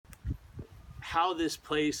how this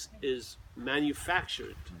place is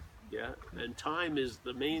manufactured. Yeah, and time is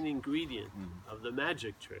the main ingredient of the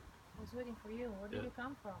magic trick. I was waiting for you. Where did you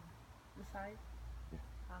come from? The side?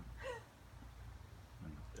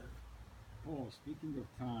 Paul, speaking of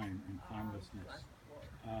time and timelessness,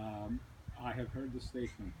 I have heard the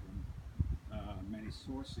statement from many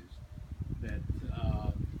sources that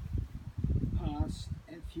past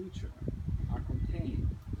and future are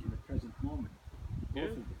contained in the present moment,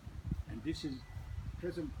 both of them. And this is,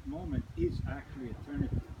 present moment is actually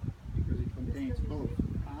eternity, because it contains both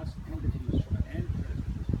the past and the future and present.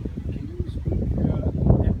 Can you speak,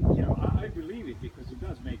 and, you know, I believe it because it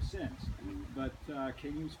does make sense, but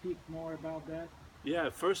can you speak more about that? Yeah,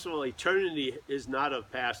 first of all, eternity is not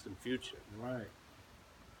of past and future. Right.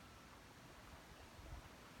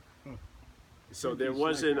 So there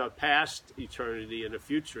wasn't a past eternity and a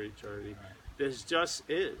future eternity. Right. This just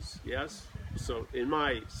is, yes? So in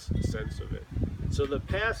my sense of it. So the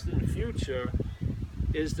past and future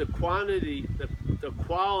is the quantity, the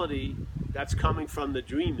quality that's coming from the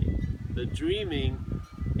dreaming. The dreaming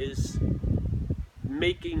is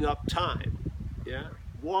making up time, yeah?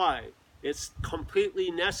 Why? It's completely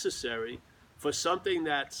necessary for something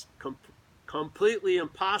that's completely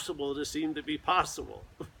impossible to seem to be possible.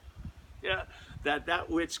 Yeah,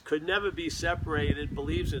 that which could never be separated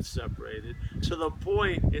believes it's separated, to the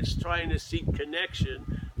point it's trying to seek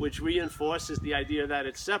connection, which reinforces the idea that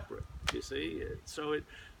it's separate. You see, so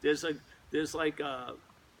there's like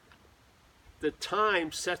the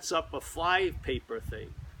time sets up a fly paper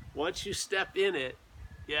thing. Once you step in it,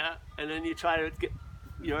 yeah, and then you try to get,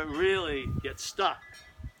 really get stuck.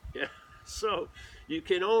 Yeah, so you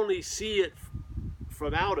can only see it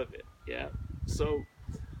from out of it. Yeah, so.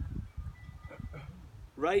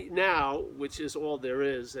 Right now, which is all there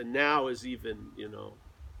is, and now is even, you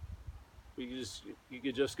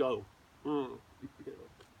could just go,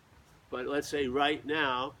 But let's say right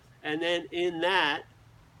now, and then in that,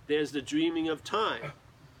 there's the dreaming of time,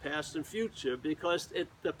 past and future, because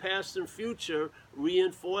the past and future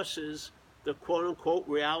reinforces the quote-unquote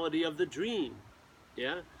reality of the dream.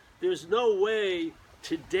 Yeah, there's no way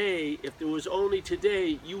today, if there was only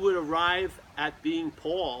today, you would arrive at being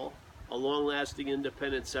Paul, a long-lasting,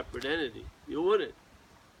 independent, separate entity. You wouldn't.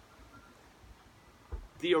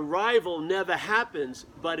 The arrival never happens,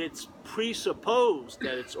 but it's presupposed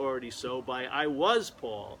that it's already so by I was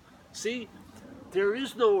Paul. See, there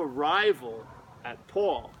is no arrival at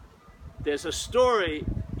Paul. There's a story,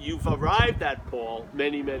 you've arrived at Paul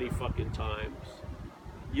many, many fucking times.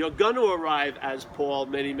 You're going to arrive as Paul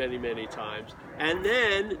many, many, many times. And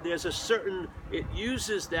then there's a certain, it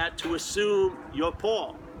uses that to assume you're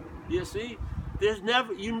Paul. You see, there's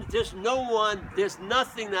nothing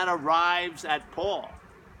that arrives at Paul.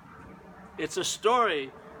 It's a story.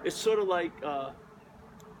 It's sort of like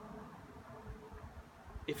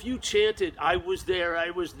if you chanted, I was there,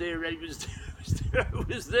 I was there, I was there, I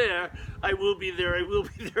was there, I will be there, I will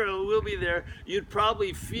be there, I will be there, you'd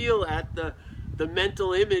probably feel at the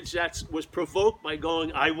mental image that was provoked by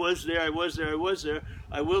going, I was there, I was there, I was there,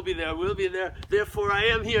 I will be there, I will be there, therefore I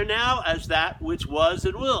am here now as that which was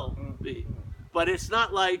and will be. But it's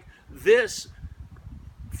not like this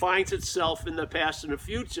finds itself in the past and the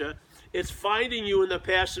future. It's finding you in the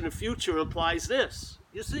past and the future implies this.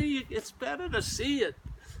 You see, it's better to see it.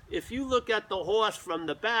 If you look at the horse from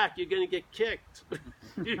the back, you're going to get kicked.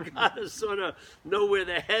 You got to sort of know where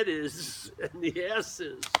the head is and the ass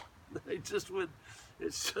is. It's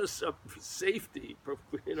just a safety,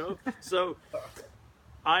 So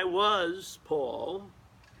I was Paul,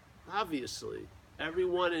 obviously.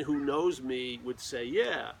 Everyone who knows me would say,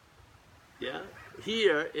 yeah.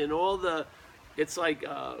 Here, in all the, it's like,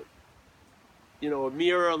 a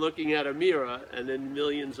mirror looking at a mirror, and then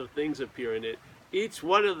millions of things appear in it. Each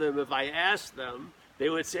one of them, if I asked them, they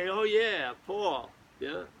would say, oh yeah, Paul.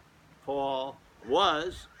 Yeah, Paul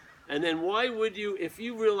was. And then why would you, if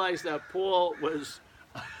you realized that Paul was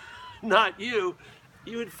not you,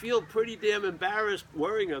 you would feel pretty damn embarrassed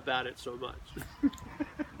worrying about it so much.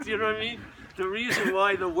 Do you know what I mean? The reason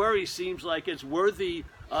why the worry seems like it's worthy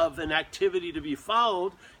of an activity to be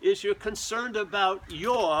followed is you're concerned about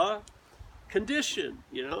your condition,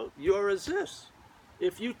 your as this.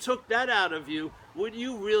 If you took that out of you, would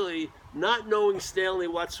you really, not knowing Stanley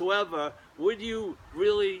whatsoever, would you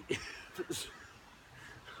really,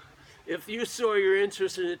 if you saw your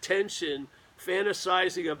interest and attention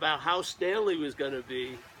fantasizing about how Stanley was going to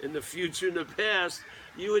be in the future and the past,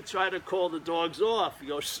 you would try to call the dogs off. You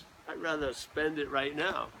go, I'd rather spend it right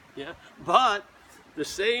now. Yeah, but at the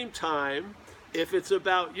same time, if it's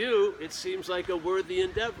about you, it seems like a worthy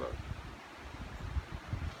endeavor.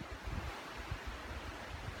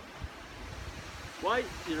 Why,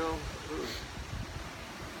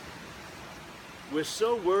 we're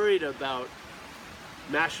so worried about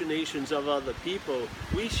machinations of other people.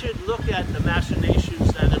 We should look at the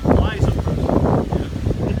machinations that implies a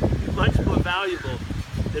person. It'd be much more valuable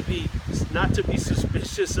not to be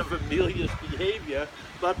suspicious of Amelia's behavior,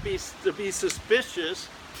 but to be suspicious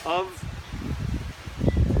of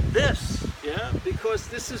this, because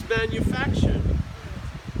this is manufactured.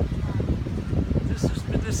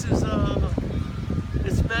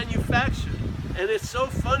 It's manufactured, and it's so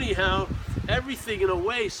funny how everything in a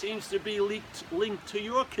way seems to be linked to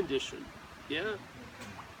your condition.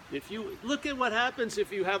 If you look at what happens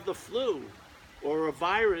if you have the flu or a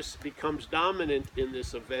virus becomes dominant in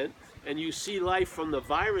this event and you see life from the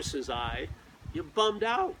virus's eye, you're bummed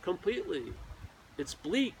out completely. It's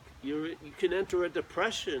bleak. You can enter a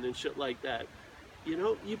depression and shit like that.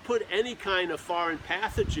 You put any kind of foreign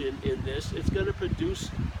pathogen in this, it's going to produce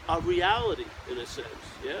a reality in a sense.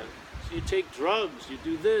 So you take drugs, you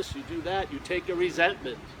do this, you do that, you take a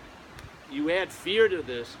resentment, you add fear to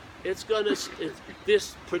this.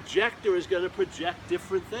 This projector is going to project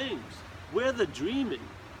different things. We're the dreaming,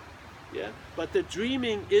 but the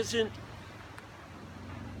dreaming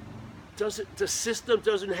the system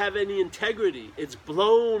doesn't have any integrity. It's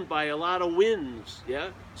blown by a lot of winds,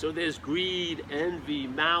 So there's greed, envy,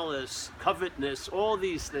 malice, covetousness, all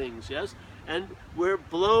these things, and we're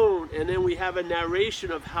blown, and then we have a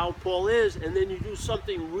narration of how Paul is, and then you do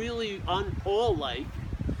something really un-Paul-like,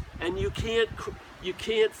 and you can't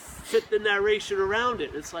fit the narration around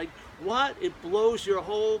it. It's like, what? It blows your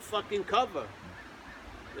whole fucking cover.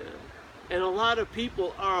 And a lot of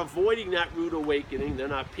people are avoiding that rude awakening. They're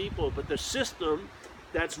not people, but the system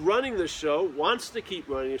that's running the show, wants to keep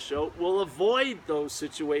running the show, will avoid those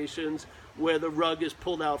situations where the rug is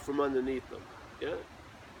pulled out from underneath them.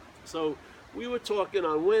 So we were talking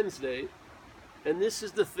on Wednesday, and this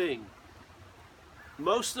is the thing.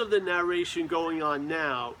 Most of the narration going on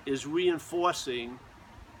now is reinforcing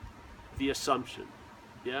the assumption.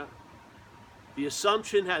 The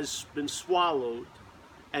assumption has been swallowed,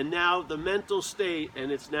 and now the mental state and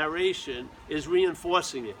its narration is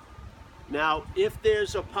reinforcing it. Now, if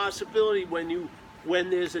there's a possibility when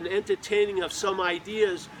there's an entertaining of some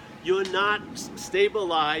ideas, you're not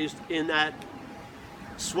stabilized in that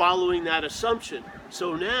swallowing that assumption.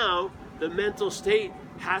 So now the mental state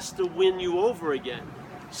has to win you over again.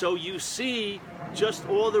 So you see just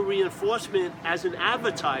all the reinforcement as an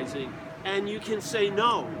advertising, and you can say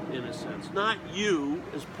no, in a sense. Not you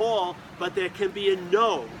as Paul, but there can be a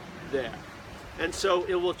no there. And so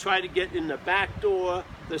it will try to get in the back door,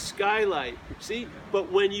 the skylight. See?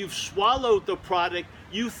 But when you've swallowed the product,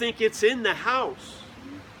 you think it's in the house.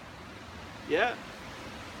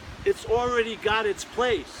 It's already got its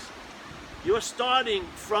place. You're starting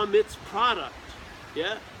from its product.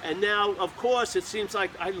 And now, of course, it seems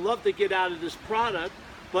like I'd love to get out of this product,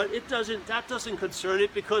 but that doesn't concern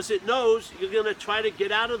it, because it knows you're going to try to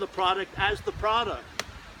get out of the product as the product.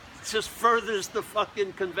 It just furthers the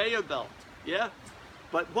fucking conveyor belt.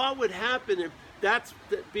 But what would happen if that's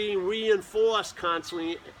being reinforced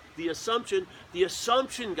constantly, the assumption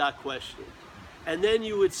got questioned. And then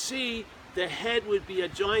you would see the head would be a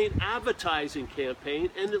giant advertising campaign,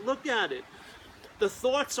 and look at it. The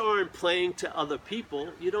thoughts aren't playing to other people.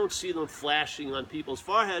 You don't see them flashing on people's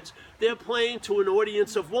foreheads. They're playing to an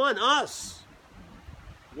audience of one, us.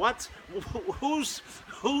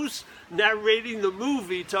 Who's narrating the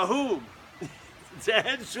movie to whom? The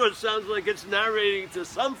head sure sounds like it's narrating to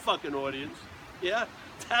some fucking audience.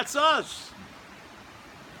 That's us.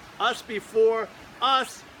 Us before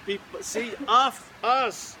us.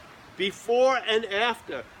 Us before and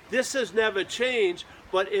after. This has never changed,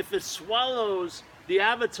 but if it swallows the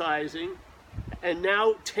advertising and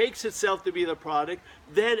now takes itself to be the product,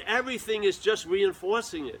 then everything is just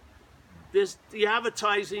reinforcing it. The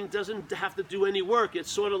advertising doesn't have to do any work. It's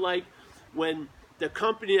sort of like when the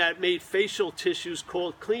company that made facial tissues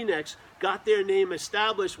called Kleenex got their name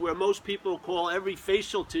established, where most people call every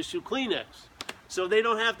facial tissue Kleenex. So they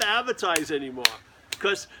don't have to advertise anymore,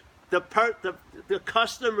 because the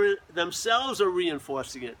customer themselves are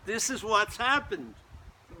reinforcing it. This is what's happened.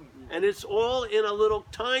 And it's all in a little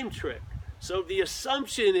time trick. So the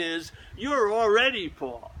assumption is you're already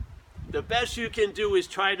Paul. The best you can do is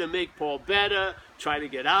try to make Paul better, try to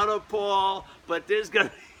get out of Paul, but there's going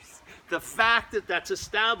to be, the fact that that's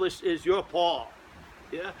established is you're Paul.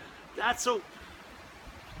 That's a...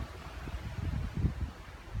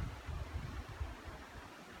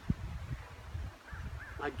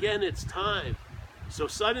 Again, it's time. So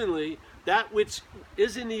suddenly, that which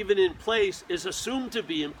isn't even in place is assumed to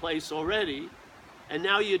be in place already, And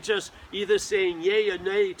now you're just either saying yay or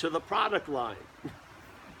nay to the product line.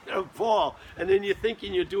 Paul, and then you're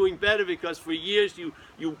thinking you're doing better because for years you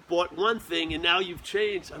bought one thing and now you've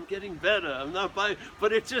changed. I'm getting better. I'm not buying,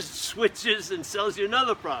 but it just switches and sells you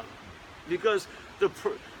another product because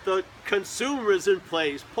the consumer is in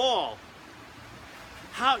place. Paul,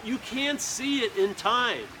 how you can't see it in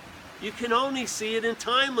time. You can only see it in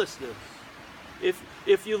timelessness.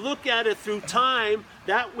 If you look at it through time,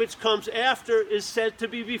 that which comes after is said to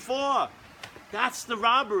be before. That's the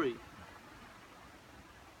robbery.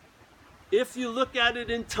 If you look at it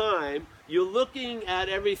in time, you're looking at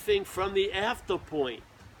everything from the after point.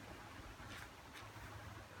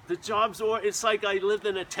 The jobs, or it's like I lived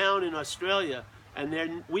in a town in Australia, and their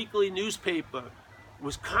weekly newspaper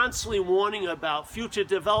was constantly warning about future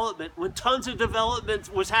development when tons of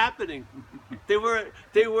development was happening. They were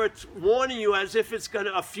warning you as if it's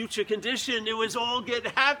a future condition. It was all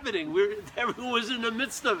happening. Everyone was in the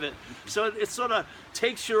midst of it. So it sort of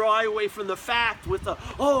takes your eye away from the fact with the,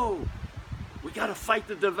 oh, we got to fight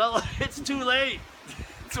the development. It's too late.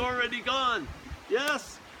 It's already gone.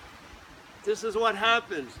 Yes. This is what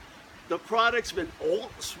happens. The product's been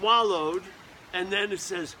all swallowed, and then it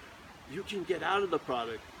says, you can get out of the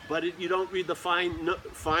product, but you don't read the fine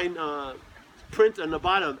print on the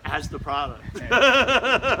bottom as the product.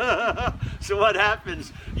 So what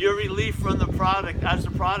happens? Your relief from the product as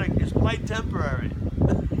the product is quite temporary,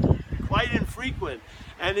 quite infrequent.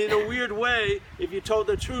 And in a weird way, if you told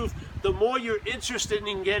the truth, the more you're interested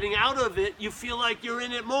in getting out of it, you feel like you're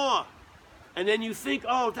in it more. And then you think,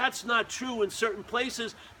 oh, that's not true in certain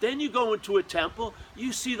places. Then you go into a temple,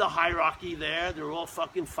 you see the hierarchy there. They're all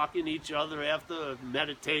fucking each other after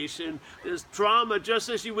meditation. There's drama just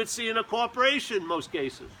as you would see in a corporation in most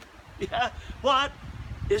cases. Yeah? But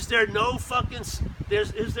is there no fucking,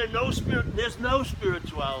 is there no spirit? There's no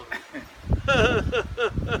spirituality.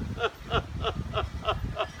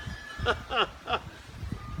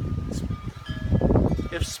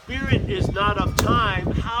 If spirit is not of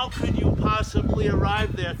time, how could you possibly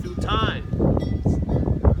arrive there through time?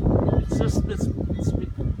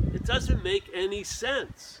 It doesn't make any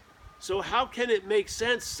sense. So how can it make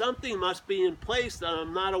sense? Something must be in place that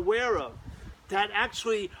I'm not aware of. That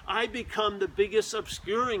actually I become the biggest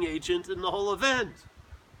obscuring agent in the whole event.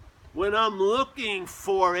 When I'm looking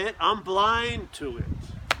for it, I'm blind to it.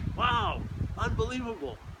 Wow,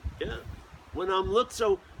 unbelievable. Yeah. When I'm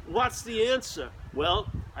so what's the answer?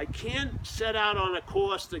 Well, I can't set out on a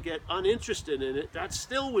course to get uninterested in it. That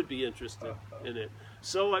still would be interested in it.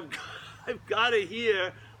 So I've got to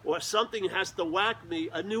hear, or something has to whack me,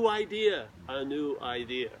 a new idea. A new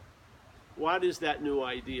idea. What is that new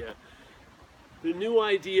idea? The new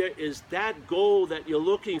idea is that goal that you're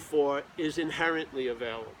looking for is inherently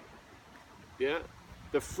available. Yeah?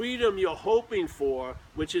 The freedom you're hoping for,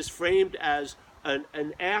 which is framed as an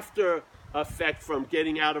after effect from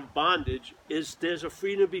getting out of bondage, is there's a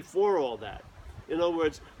freedom before all that. In other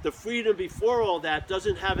words, the freedom before all that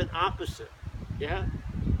doesn't have an opposite. Yeah?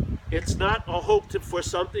 It's not a hope for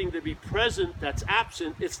something to be present that's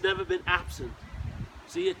absent. It's never been absent.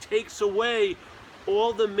 See, it takes away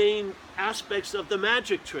all the main aspects of the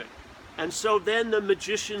magic trick. And so then the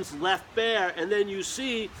magician's left bare, and then you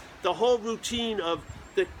see the whole routine of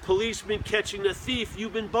the policeman catching the thief.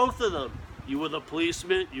 You've been both of them. You were the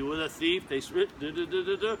policeman, you were the thief,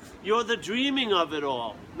 you're the dreaming of it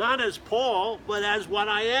all. Not as Paul, but as what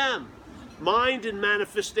I am. Mind in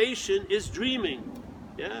manifestation is dreaming.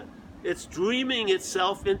 Yeah? It's dreaming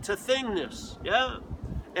itself into thingness. Yeah?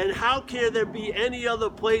 And how can there be any other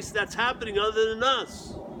place that's happening other than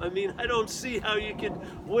us? I mean, I don't see how you can,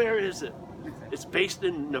 where is it? It's based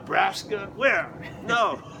in Nebraska? Where?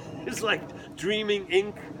 No. It's like Dreaming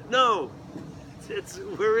Inc. No.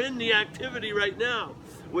 We're in the activity right now.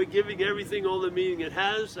 We're giving everything all the meaning it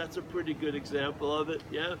has. That's a pretty good example of it,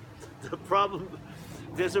 yeah? The problem,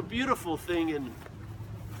 there's a beautiful thing in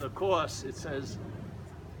the Course. It says,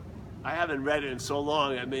 I haven't read it in so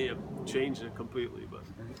long, I may have changed it completely, but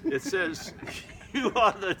it says, you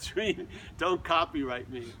are the dream. Don't copyright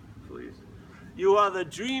me, please. You are the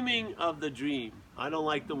dreaming of the dream. I don't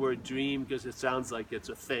like the word dream because it sounds like it's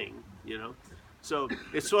a thing, you know? So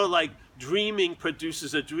it's sort of like dreaming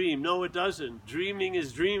produces a dream. No, it doesn't. Dreaming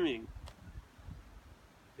is dreaming.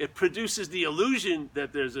 It produces the illusion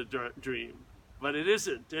that there's a dream, but it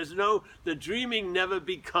isn't. The dreaming never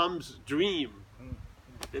becomes dream.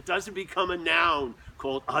 It doesn't become a noun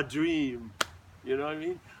called a dream. You know what I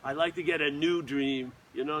mean? I'd like to get a new dream.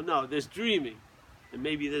 You know, no, there's dreaming. And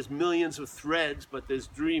maybe there's millions of threads, but there's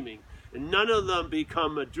dreaming. And none of them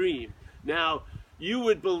become a dream. Now, you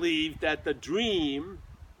would believe that the dream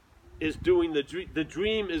is doing the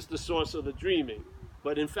dream is the source of the dreaming.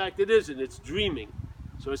 But in fact it isn't, it's dreaming.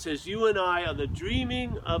 So it says you and I are the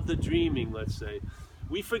dreaming of the dreaming, let's say.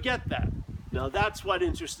 We forget that. Now that's what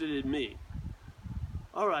interested me.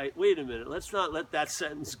 All right, wait a minute, let's not let that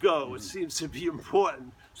sentence go. It seems to be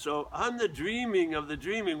important. So I'm the dreaming of the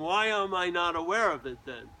dreaming. Why am I not aware of it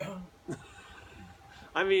then?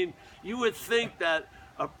 I mean, you would think that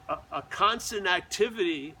a constant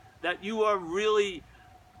activity, that you are really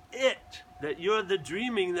it, that you're the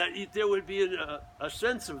dreaming, that there would be a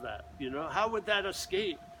sense of that, you know? How would that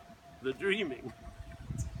escape the dreaming?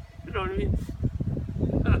 You know what I mean?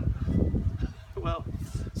 Well,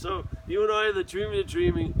 so you and I are the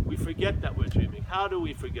dreaming, we forget that we're dreaming. How do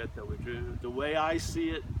we forget that we're dreaming? The way I see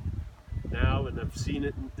it now, and I've seen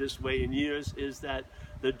it this way in years, is that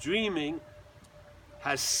the dreaming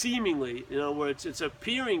has seemingly, in other words, it's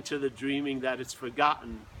appearing to the dreaming that it's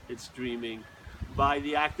forgotten it's dreaming by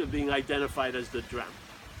the act of being identified as the dreamt.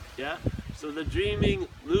 Yeah? So the dreaming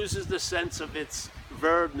loses the sense of its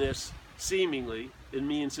verbness, seemingly. It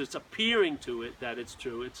means it's appearing to it that it's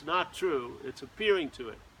true. It's not true, it's appearing to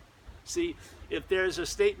it. See, if there's a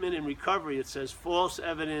statement in recovery, it says false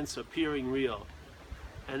evidence appearing real.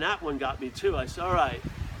 And that one got me too. I said, all right,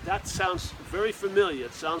 that sounds very familiar.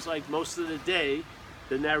 It sounds like most of the day,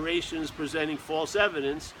 the narration is presenting false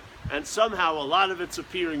evidence, and somehow a lot of it's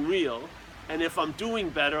appearing real. And if I'm doing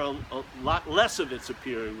better, a lot less of it's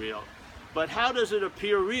appearing real. But how does it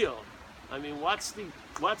appear real? I mean, what's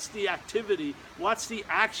the activity, what's the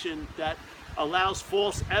action that allows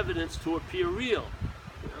false evidence to appear real?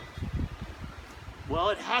 You know? Well,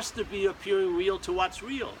 it has to be appearing real to what's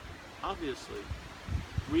real, obviously.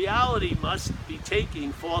 Reality must be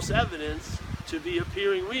taking false evidence to be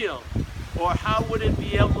appearing real. Or how would it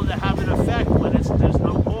be able to have an effect when there's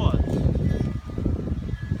no cause?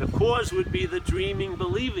 The cause would be the dreaming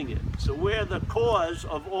believing it. So we're the cause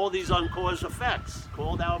of all these uncaused effects,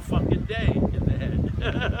 called our fucking day in the head.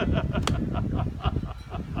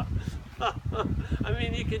 I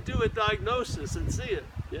mean, you can do a diagnosis and see it,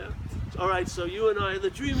 yeah? All right, so you and I are the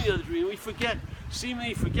dreaming of the dream. We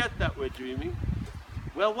seemingly forget that we're dreaming.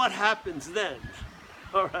 Well, what happens then?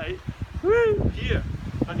 All right, woo, here.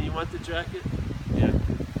 Honey, you want the jacket? Yeah,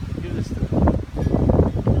 give this to me.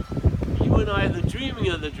 You and I are the dreaming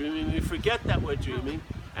of the dreaming. We forget that we're dreaming.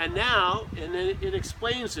 And now, and then it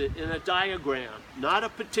explains it in a diagram, not a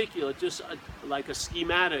particular, just like a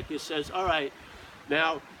schematic. It says, all right,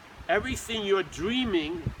 now everything you're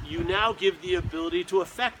dreaming, you now give the ability to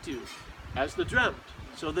affect you as the dreamt.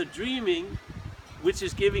 So the dreaming, which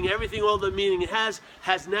is giving everything all the meaning it has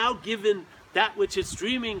now given that which it's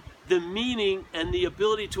dreaming the meaning and the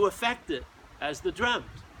ability to affect it as the dreamt.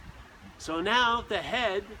 So now the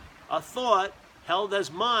head, a thought held as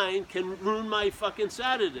mine, can ruin my fucking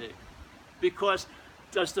Saturday. Because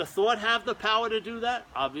does the thought have the power to do that?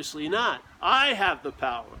 Obviously not. I have the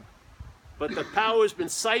power. But the power has been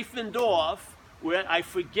siphoned off where I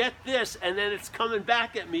forget this and then it's coming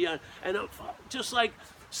back at me. And just like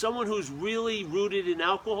someone who's really rooted in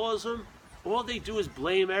alcoholism, all they do is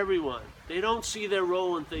blame everyone. They don't see their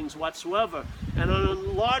role in things whatsoever. And on a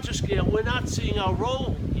larger scale, we're not seeing our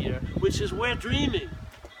role here, which is we're dreaming.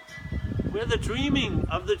 We're the dreaming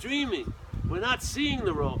of the dreaming. We're not seeing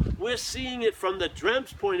the role. We're seeing it from the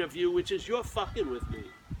dream's point of view, which is you're fucking with me.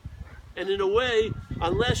 And in a way,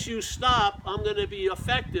 unless you stop, I'm going to be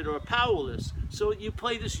affected or powerless. So you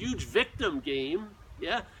play this huge victim game,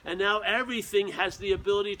 yeah? And now everything has the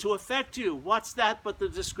ability to affect you. What's that but the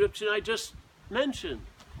description I just mentioned?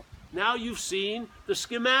 Now you've seen the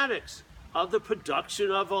schematics of the production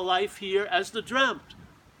of a life here as the dreamt.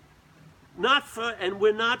 And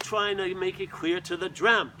we're not trying to make it clear to the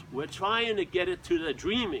dreamt. We're trying to get it to the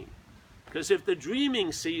dreaming. Because if the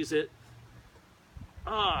dreaming sees it,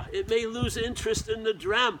 it may lose interest in the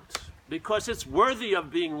dreamt because it's worthy of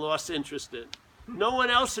being lost interest in. No one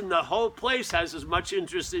else in the whole place has as much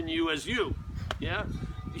interest in you as you. Yeah?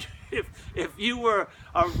 If they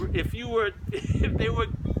were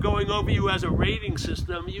going over you as a rating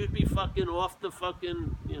system, you'd be fucking off the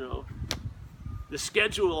fucking, the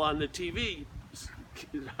schedule on the TV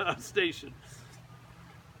station.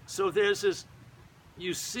 So there's this,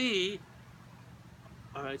 you see,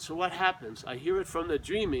 all right, so what happens? I hear it from the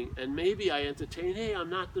dreaming, and maybe I entertain, hey, I'm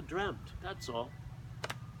not the dreamt, that's all.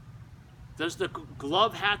 Does the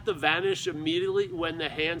glove have to vanish immediately when the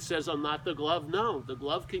hand says I'm not the glove? No, the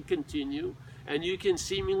glove can continue, and you can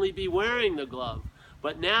seemingly be wearing the glove.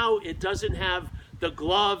 But now it doesn't have, the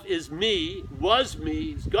glove is me, was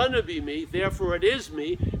me, is gonna be me, therefore it is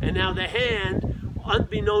me, and now the hand,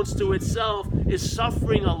 unbeknownst to itself, is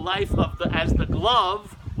suffering a life as the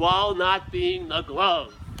glove while not being the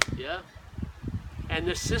glove. Yeah? And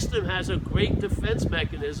the system has a great defense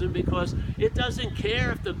mechanism because it doesn't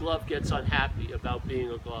care if the glove gets unhappy about being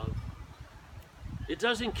a glove. It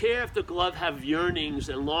doesn't care if the glove have yearnings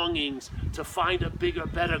and longings to find a bigger,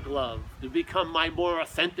 better glove, to become my more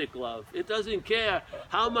authentic glove. It doesn't care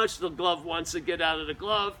how much the glove wants to get out of the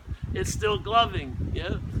glove. It's still gloving,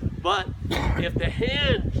 yeah? But if the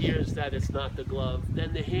hand hears that it's not the glove,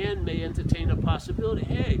 then the hand may entertain a possibility.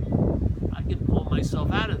 Hey, I can pull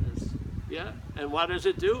myself out of this, yeah? And what does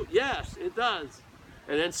it do? Yes, it does.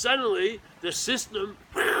 And then suddenly, the system,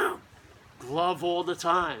 glove all the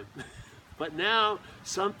time. But now,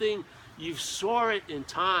 something, you saw it in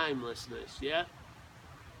timelessness, yeah?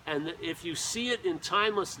 And if you see it in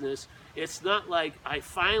timelessness, it's not like I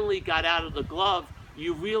finally got out of the glove.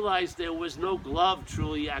 You realize there was no glove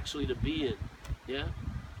truly actually to be in, yeah?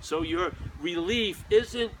 So your relief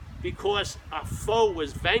isn't because a foe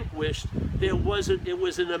was vanquished. It was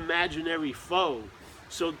an imaginary foe.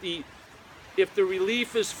 So if the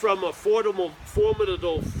relief is from a formidable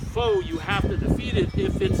foe, you have to defeat it.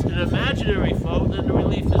 If it's an imaginary foe, then the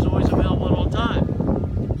relief is always available at all time,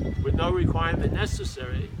 with no requirement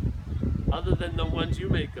necessary, other than the ones you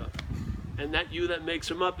make up. And that you that makes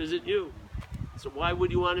them up isn't you. So why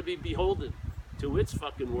would you want to be beholden to its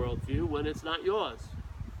fucking worldview when it's not yours?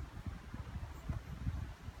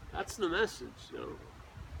 That's the message, you know.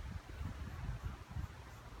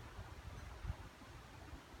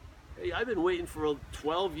 Hey, I've been waiting for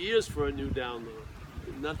 12 years for a new download.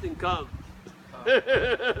 Nothing comes.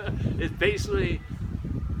 It's basically...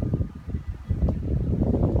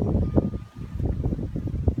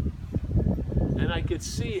 And I could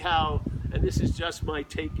see how, and this is just my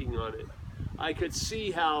taking on it, I could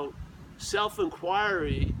see how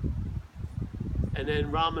self-inquiry, and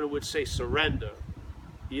then Ramana would say surrender,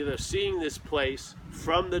 either seeing this place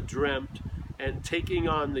from the dreamt and taking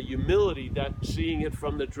on the humility that seeing it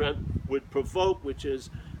from the dreamt would provoke, which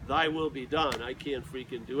is, thy will be done. I can't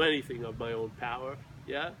freaking do anything of my own power,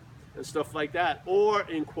 yeah? And stuff like that. Or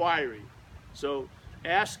inquiry. So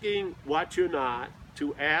asking what you're not,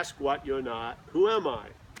 to ask what you're not, who am I?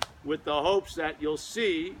 With the hopes that you'll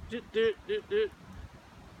see,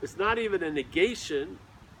 it's not even a negation,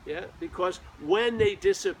 yeah? Because when they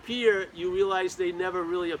disappear, you realize they never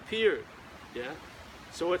really appeared, yeah?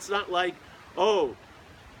 So it's not like, oh,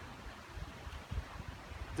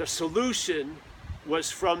 the solution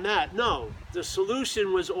was from that. No, the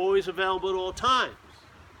solution was always available at all times.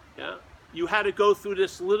 Yeah? You had to go through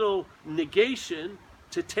this little negation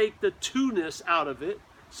to take the two-ness out of it.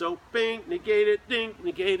 So, bing, negate it, ding,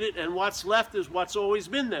 negate it, and what's left is what's always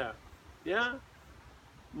been there. Yeah?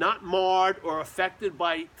 Not marred or affected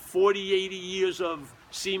by 40, 80 years of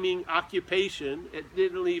seeming occupation. It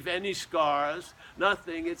didn't leave any scars,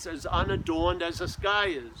 nothing. It's as unadorned as the sky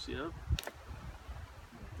is, you know?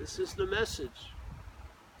 This is the message.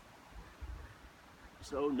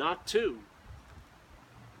 So, not two.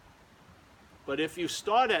 But if you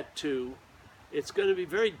start at two, it's going to be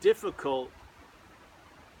very difficult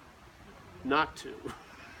not to.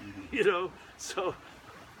 You know? So,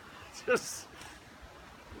 just...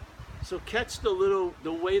 So catch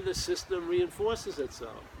the way the system reinforces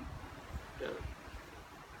itself. Yeah.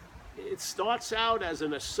 It starts out as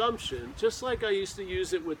an assumption, just like I used to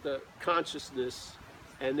use it with the consciousness,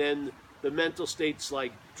 and then the mental states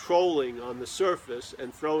like trolling on the surface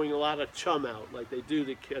and throwing a lot of chum out, like they do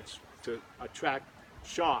to attract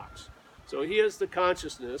sharks. So here's the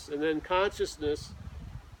consciousness, and then consciousness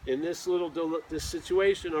in this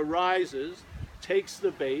situation arises, takes the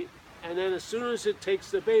bait, and then as soon as it takes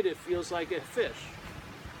the bait, it feels like a fish,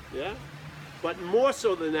 yeah? But more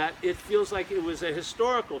so than that, it feels like it was a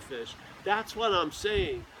historical fish. That's what I'm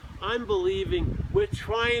saying. I'm believing we're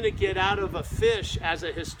trying to get out of a fish as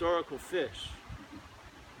a historical fish.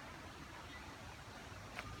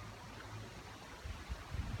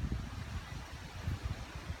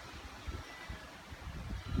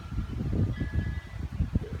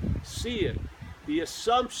 See it. The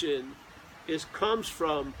assumption comes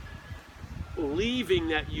from believing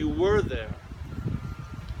that you were there.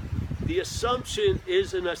 The assumption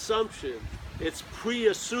is an assumption. It's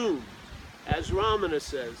pre-assumed. As Ramana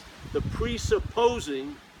says, the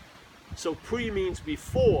presupposing, so pre means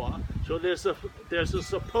before, so there's a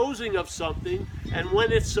supposing of something, and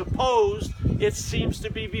when it's supposed, it seems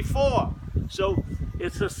to be before. So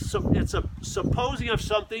it's a supposing of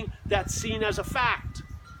something that's seen as a fact.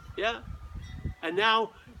 Yeah? And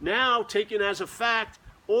now taken as a fact,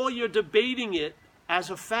 or you're debating it as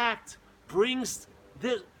a fact,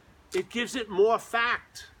 it gives it more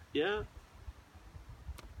fact, yeah?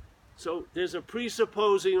 So there's a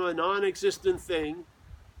presupposing of a non-existent thing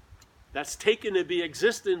that's taken to be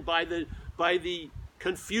existent by the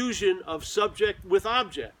confusion of subject with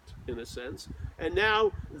object, in a sense. And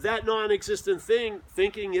now that non-existent thing,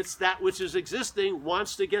 thinking it's that which is existing,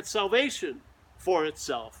 wants to get salvation for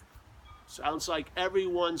itself. Sounds like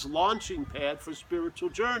everyone's launching pad for spiritual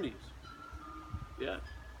journeys. Yeah.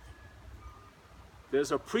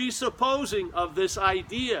 There's a presupposing of this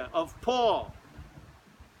idea of Paul.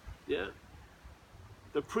 Yeah.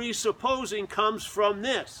 The presupposing comes from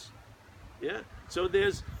this. Yeah. So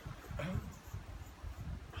there's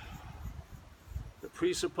the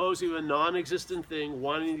presupposing of a non-existent thing,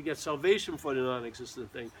 wanting to get salvation for the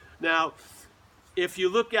non-existent thing. Now, if you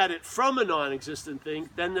look at it from a non-existent thing,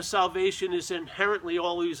 then the salvation is inherently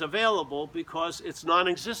always available because it's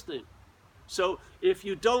non-existent. So if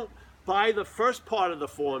you don't buy the first part of the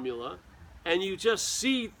formula and you just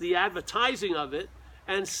see the advertising of it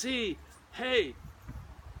and see, hey,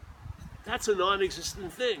 that's a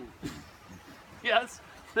non-existent thing. Yes?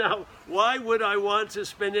 Now, why would I want to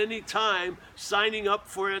spend any time signing up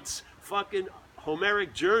for its fucking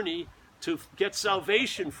Homeric journey to get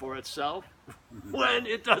salvation for itself when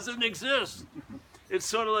it doesn't exist? It's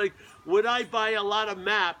sort of like, would I buy a lot of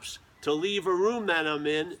maps to leave a room that I'm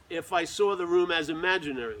in if I saw the room as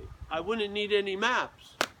imaginary? I wouldn't need any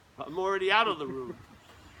maps. I'm already out of the room.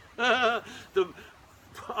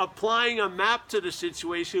 Applying a map to the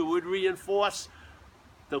situation would reinforce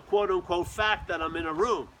the quote-unquote fact that I'm in a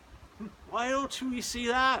room. Why don't we see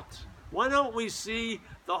that? Why don't we see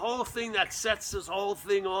the whole thing that sets this whole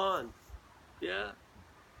thing on? Yeah?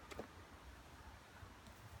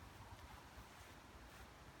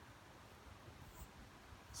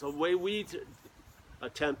 So the way we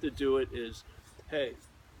attempt to do it is, hey,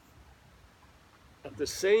 at the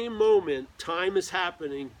same moment time is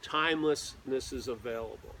happening, timelessness is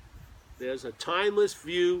available. There's a timeless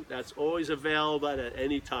view that's always available at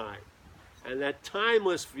any time. And that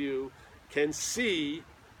timeless view can see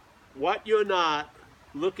what you're not,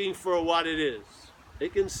 looking for what it is.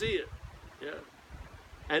 It can see it. Yeah.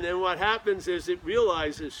 And then what happens is it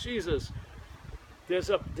realizes, Jesus,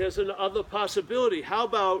 there's another possibility. How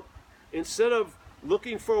about instead of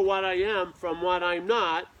looking for what I am from what I'm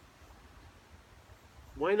not,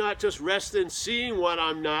 why not just rest in seeing what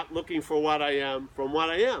I'm not, looking for what I am from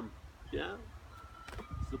what I am? Yeah?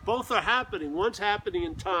 So both are happening. One's happening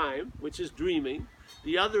in time, which is dreaming.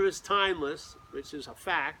 The other is timeless, which is a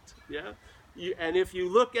fact. Yeah? And if you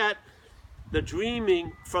look at the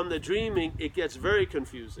dreaming from the dreaming, it gets very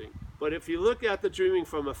confusing. But if you look at the dreaming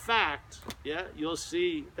from a fact, yeah, you'll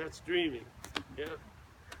see that's dreaming. Yeah?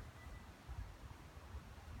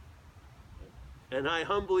 And I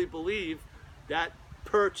humbly believe that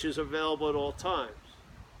perch is available at all times.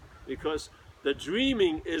 Because the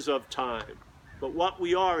dreaming is of time, but what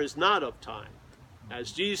we are is not of time.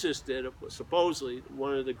 As Jesus did, it was supposedly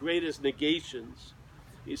one of the greatest negations.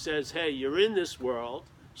 He says, hey, you're in this world,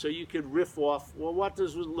 so you could riff off, well, what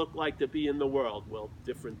does it look like to be in the world? Well,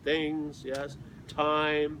 different things, yes,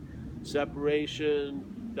 time,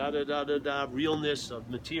 separation, da-da-da-da-da, realness of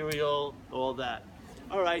material, all that.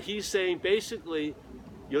 All right, he's saying basically,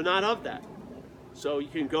 you're not of that. So you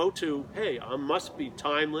can go to, hey, I must be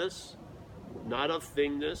timeless, not of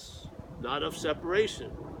thingness, not of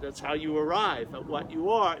separation. That's how you arrive at what you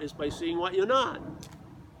are, is by seeing what you're not.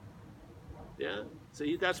 Yeah? So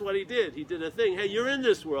that's what he did. He did a thing. Hey, you're in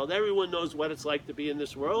this world. Everyone knows what it's like to be in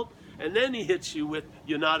this world. And then he hits you with,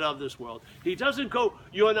 you're not of this world. He doesn't go,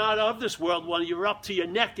 you're not of this world when you're up to your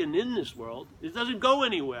neck and in this world. It doesn't go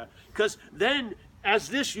anywhere. Because then, as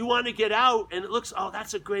this, you want to get out, and it looks, oh,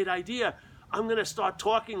 that's a great idea. I'm going to start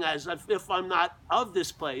talking as if I'm not of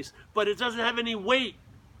this place. But it doesn't have any weight,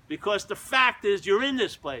 because the fact is you're in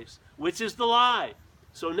this place, which is the lie.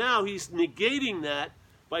 So now he's negating that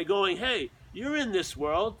by going, hey, you're in this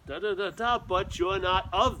world, da-da-da-da, but you're not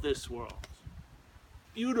of this world.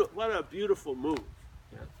 What a beautiful move.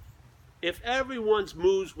 Yeah. If everyone's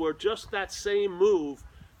moves were just that same move,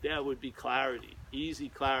 there would be clarity, easy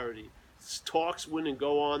clarity. Talks wouldn't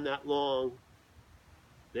go on that long.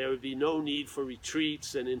 There would be no need for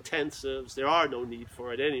retreats and intensives. There are no need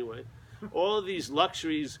for it anyway. All of these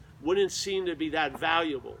luxuries wouldn't seem to be that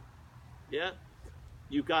valuable. Yeah?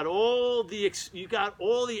 You got all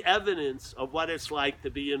the evidence of what it's like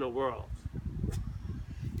to be in a world.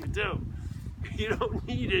 You do. You don't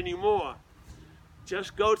need any more.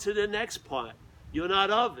 Just go to the next part. You're not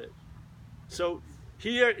of it. So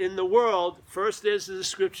here in the world, first there's the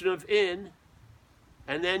description of in,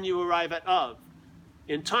 and then you arrive at of.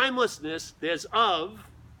 In timelessness, there's of,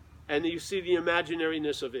 and you see the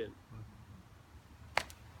imaginariness of in.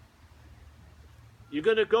 You're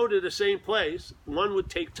going to go to the same place. One would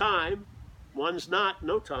take time, one's not,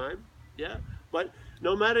 no time, yeah? But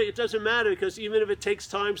no matter, it doesn't matter, because even if it takes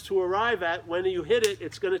times to arrive at, when you hit it,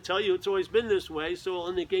 it's going to tell you it's always been this way, so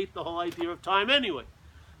it'll negate the whole idea of time anyway.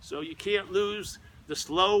 So you can't lose. The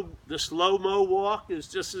slow-mo walk is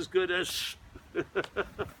just as good as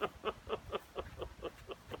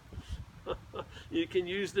you can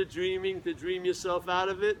use the dreaming to dream yourself out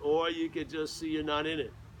of it, or you could just see you're not in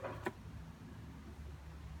it.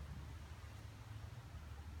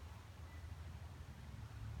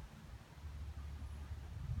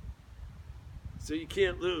 So you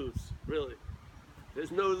can't lose, really.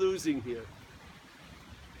 There's no losing here.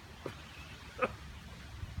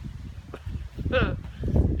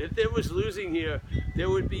 If there was losing here, there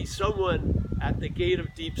would be someone at the gate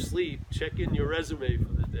of deep sleep checking your resume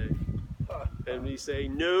for the day. And we say,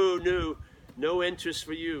 no interest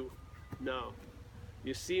for you. No.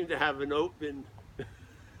 You seem to have an open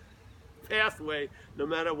pathway, no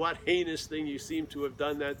matter what heinous thing you seem to have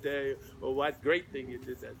done that day, or what great thing you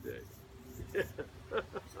did that day.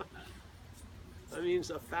 I mean,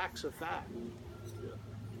 a fact's a fact. Yeah.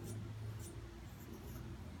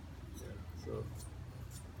 Yeah, so.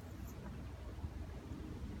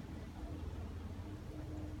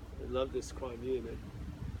 I love this Kuan Yin.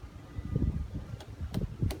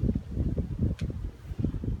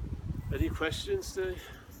 Any questions today?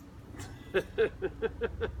 Yes?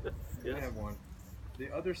 I have one.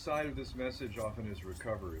 The other side of this message often is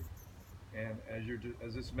recovery. And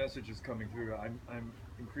as this message is coming through, I'm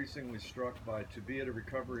increasingly struck by, to be at a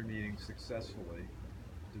recovery meeting successfully,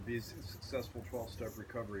 to be a successful 12-step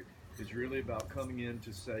recovery, is really about coming in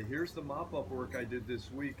to say, here's the mop-up work I did this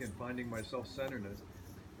week and finding my self-centeredness.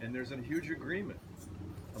 And there's a huge agreement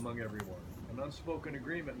among everyone, an unspoken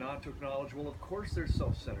agreement not to acknowledge, well, of course there's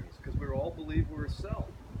self-centeredness, because we all believe we're a self.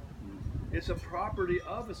 It's a property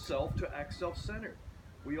of a self to act self-centered.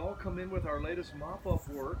 We all come in with our latest mop-up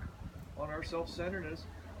work on our self-centeredness,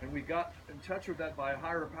 and we got in touch with that by a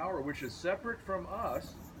higher power, which is separate from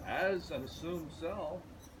us as an assumed self.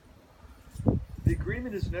 The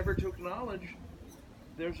agreement is never to acknowledge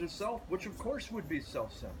there's a self, which of course would be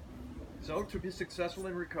self-centered. So to be successful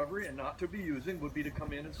in recovery and not to be using would be to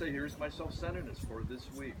come in and say, here's my self-centeredness for this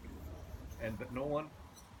week. But no one,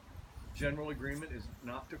 general agreement is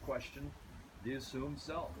not to question the assumed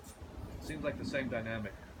self. It seems like the same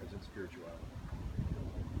dynamic as in spirituality.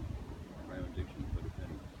 My own addiction to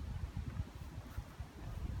codependence.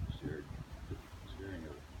 Sharing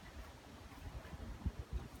of it.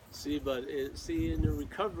 See, but in a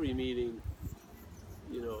recovery meeting,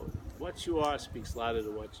 you know, what you are speaks louder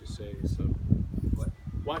than what you say. So,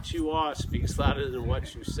 what you are speaks louder than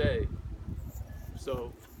what you say.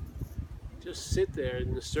 So, just sit there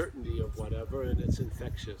in the certainty of whatever, and it's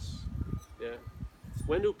infectious. Yeah.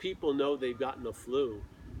 When do people know they've gotten a flu?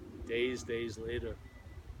 Days later.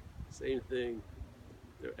 Same thing.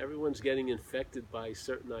 Everyone's getting infected by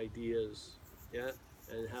certain ideas, yeah,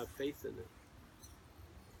 and have faith in it.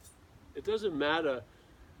 It doesn't matter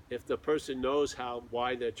if the person knows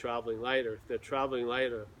why they're traveling lighter. If they're traveling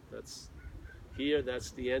lighter, that's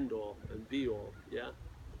the end all and be all, yeah?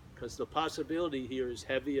 Because the possibility here is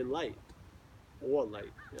heavy and light, or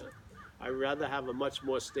light, yeah? I'd rather have a much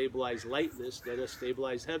more stabilized lightness than a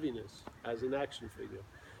stabilized heaviness as an action figure.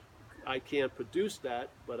 I can't produce that,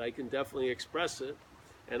 but I can definitely express it,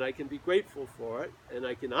 and I can be grateful for it, and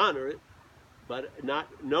I can honor it, but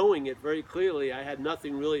not knowing it very clearly, I had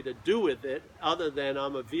nothing really to do with it other than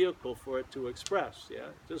I'm a vehicle for it to express, yeah?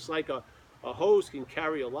 Just like a hose can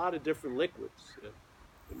carry a lot of different liquids. Yeah?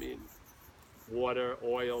 I mean, water,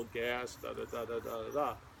 oil, gas,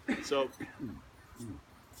 da-da-da-da-da-da. So,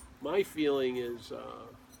 my feeling is,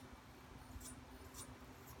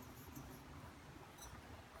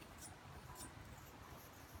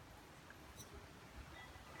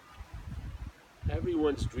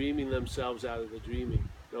 everyone's dreaming themselves out of the dreaming,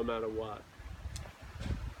 no matter what.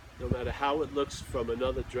 No matter how it looks from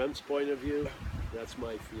another dream's point of view, that's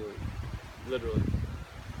my feeling, literally.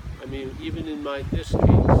 I mean, even in this case,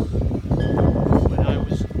 when I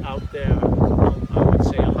was out there, I would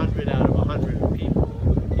say 100 out of 100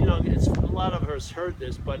 people, you know, a lot of us heard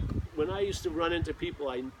this, but when I used to run into people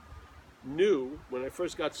I knew, when I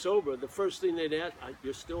first got sober, the first thing they'd ask,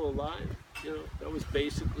 you're still alive? You know, that was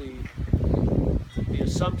basically the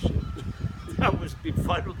assumption. That was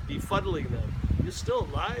befuddling them. You're still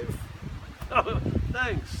alive? Oh,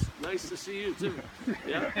 thanks. Nice to see you too.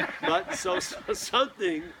 Yeah. But so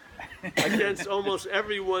something against almost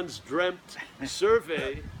everyone's dreamt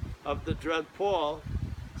survey of the dreamt Paul,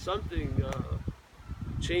 something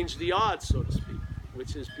changed the odds, so to speak,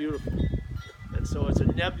 which is beautiful. And so it's a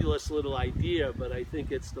nebulous little idea, but I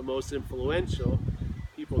think it's the most influential.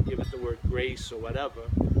 People give it the word grace or whatever.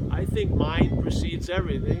 I think mind precedes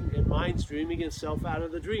everything, and mind's dreaming itself out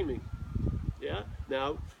of the dreaming. Yeah.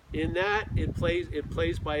 Now, in that, it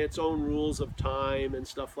plays by its own rules of time and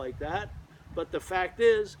stuff like that. But the fact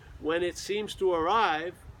is, when it seems to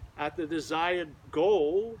arrive at the desired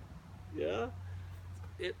goal, yeah,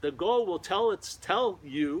 the goal will tell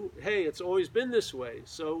you, hey, it's always been this way.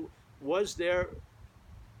 So, was there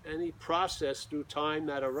any process through time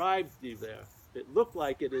that arrived you there? It looked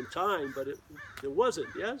like it in time, but it wasn't.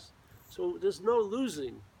 Yes. So there's no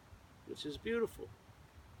losing, which is beautiful.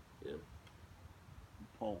 Yeah.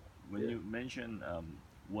 Paul, when you mention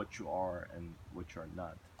what you are and what you are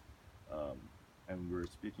not, and we're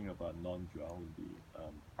speaking about non-duality,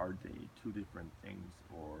 are they two different things,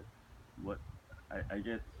 or what? I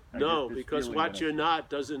get. No, because what you're not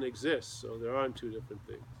doesn't exist, so there aren't two different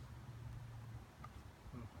things.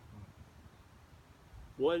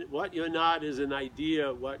 What you're not is an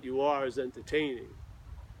idea. What you are is entertaining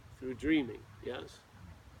through dreaming. Yes.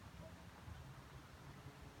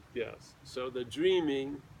 Yes. So the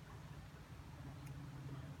dreaming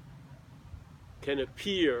can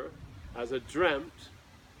appear as a dreamt,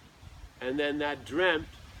 and then that dreamt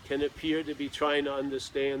can appear to be trying to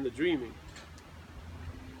understand the dreaming.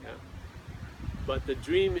 Yeah. But the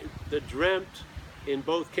dreamt in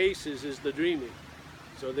both cases is the dreaming.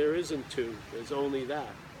 So there isn't two, there's only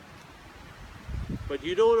that. But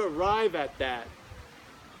you don't arrive at that.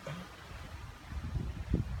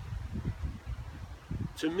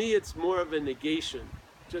 To me, it's more of a negation,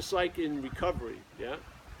 just like in recovery, yeah?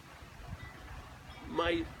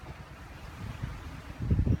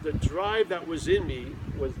 The drive that was in me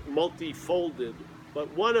was multifolded, but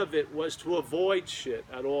one of it was to avoid shit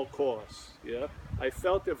at all costs, yeah? I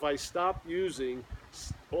felt if I stopped using,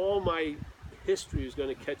 all my history is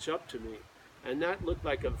going to catch up to me, and that looked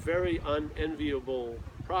like a very unenviable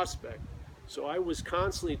prospect. So I was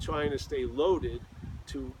constantly trying to stay loaded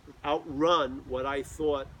to outrun what I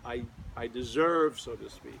thought I deserved, so to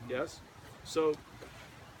speak, yes? So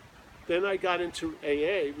then I got into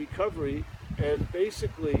AA, recovery, and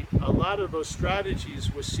basically a lot of those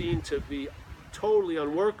strategies were seen to be totally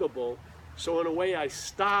unworkable. So in a way I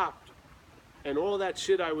stopped, and all that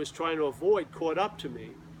shit I was trying to avoid caught up to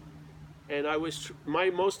me. And I was,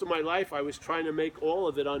 most of my life, I was trying to make all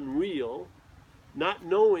of it unreal, not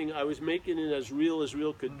knowing I was making it as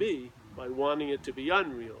real could be by wanting it to be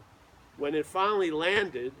unreal. When it finally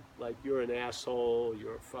landed, like you're an asshole,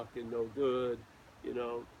 you're fucking no good, you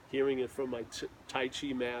know, hearing it from my Tai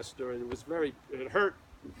Chi master, and it hurt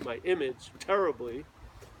my image terribly,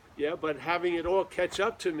 yeah, but having it all catch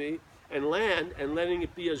up to me and land and letting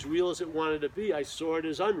it be as real as it wanted to be, I saw it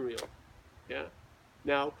as unreal, yeah.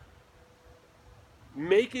 Now,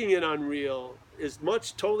 making it unreal is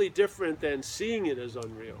totally different than seeing it as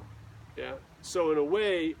unreal. Yeah. So in a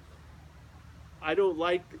way, I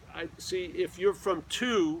see if you're from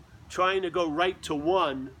 2 trying to go right to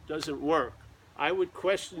 1 doesn't work. I would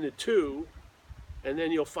question the 2, and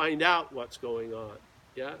then you'll find out what's going on.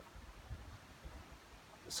 Yeah.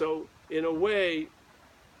 So in a way,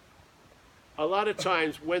 a lot of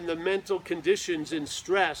times when the mental condition's in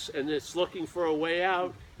stress and it's looking for a way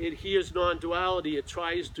out, it hears non-duality, it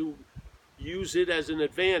tries to use it as an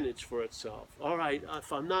advantage for itself. All right,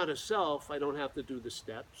 if I'm not a self, I don't have to do the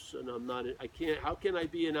steps, and how can I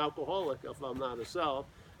be an alcoholic if I'm not a self?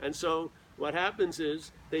 And so what happens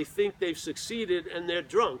is they think they've succeeded and they're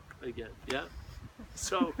drunk again, yeah?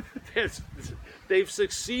 So they've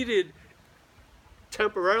succeeded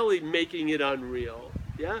temporarily making it unreal,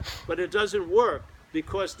 yeah? But it doesn't work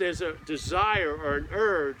because there's a desire or an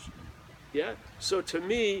urge. Yeah. So to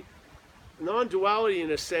me, non-duality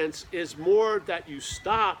in a sense is more that you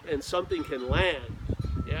stop and something can land.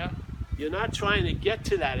 Yeah. You're not trying to get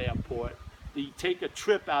to that airport. You take a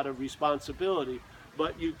trip out of responsibility,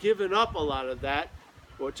 but you've given up a lot of that,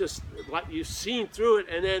 or just what you've seen through it,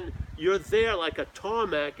 and then you're there like a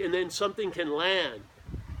tarmac, and then something can land.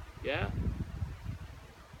 Yeah.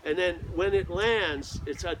 And then when it lands,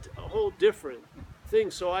 it's a whole different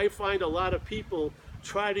thing. So I find a lot of people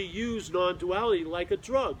try to use non-duality like a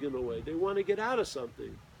drug in a way. They want to get out of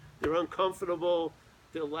something. They're uncomfortable,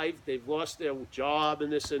 their life, they've lost their job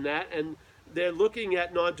and this and that, and they're looking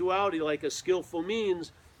at non-duality like a skillful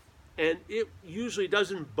means, and it usually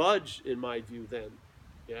doesn't budge in my view then.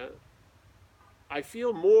 Yeah. I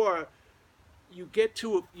feel more you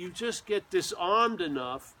just get disarmed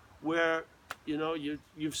enough where, you know,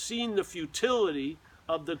 you've seen the futility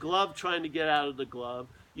of the glove trying to get out of the glove.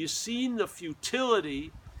 You've seen the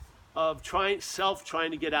futility of self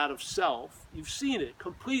trying to get out of self, You've seen it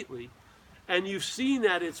completely. And you've seen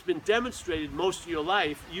that it's been demonstrated most of your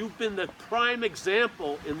life. You've been the prime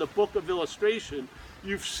example in the book of illustration.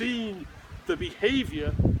 You've seen the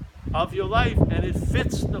behavior of your life, and it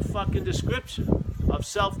fits the fucking description of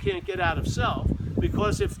self can't get out of self.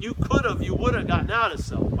 Because if you could have, you would have gotten out of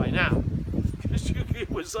self by now. Because it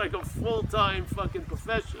was like a full-time fucking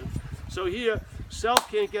profession. So here,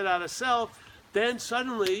 self can't get out of self. Then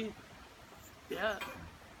suddenly, yeah.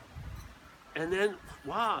 And then,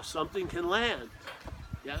 wow, something can land.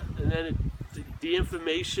 Yeah, and then the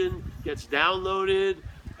information gets downloaded,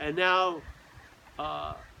 and now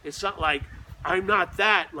it's not like I'm not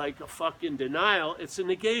that, like a fucking denial. It's a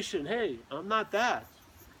negation. Hey, I'm not that.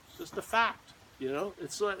 It's just a fact. You know,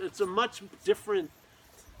 it's a much different.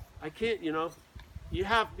 I can't. You know, you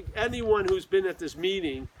have anyone who's been at this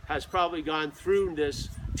meeting has probably gone through this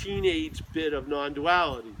teenage bit of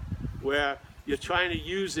non-duality, where you're trying to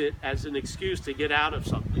use it as an excuse to get out of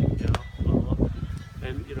something, you know.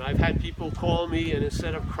 And you know, I've had people call me, and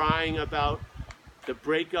instead of crying about the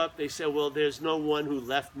breakup, they say, "Well, there's no one who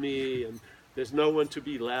left me, and there's no one to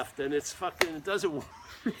be left." And it's fucking,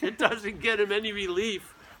 it doesn't get them any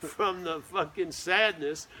relief from the fucking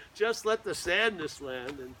sadness. Just let the sadness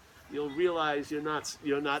land, and you'll realize you're not.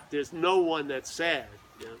 There's no one that's sad.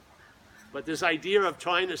 You know? But this idea of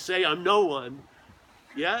trying to say I'm no one.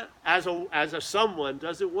 Yeah, as a someone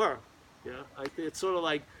doesn't work. Yeah, I think it's sort of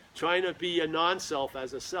like trying to be a non-self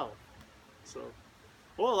as a self. So,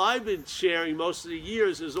 all I've been sharing most of the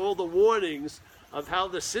years is all the warnings of how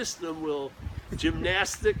the system will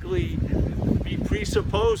gymnastically be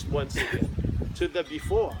presupposed once again to the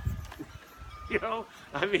before. You know,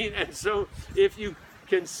 I mean, and so if you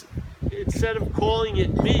can, instead of calling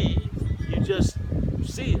it me, you just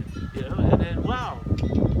see it. You know, and then wow,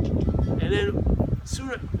 and then.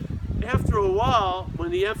 Sooner, after a while,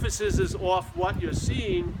 when the emphasis is off what you're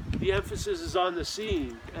seeing, the emphasis is on the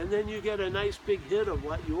seeing. And then you get a nice big hit of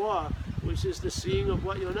what you are, which is the seeing of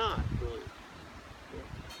what you're not, really.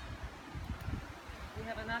 We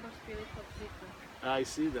have another spiritual secret. I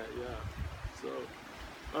see that, yeah. So,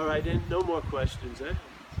 all right, then no more questions, eh?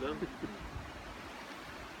 No?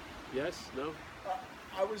 Yes? No?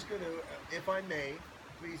 I was going to, if I may,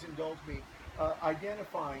 please indulge me,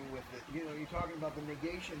 identifying with it. You know, you're talking about the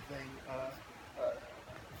negation thing.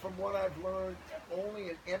 From what I've learned, only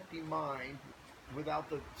an empty mind, without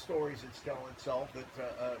the stories it's telling itself,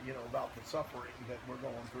 that you know, about the suffering that we're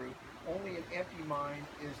going through, only an empty mind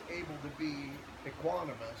is able to be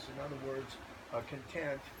equanimous. In other words,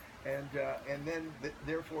 content, and then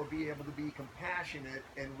therefore be able to be compassionate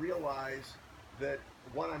and realize that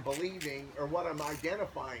what I'm believing or what I'm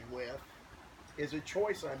identifying with is a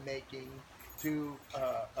choice I'm making to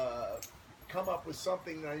come up with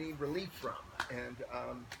something that I need relief from, and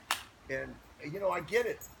you know, I get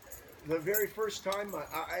it. The very first time,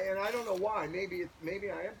 and I don't know why.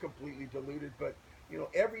 Maybe I am completely deluded, but you know,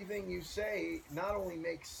 everything you say not only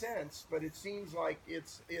makes sense, but it seems like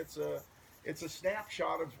it's a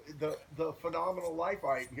snapshot of the phenomenal life.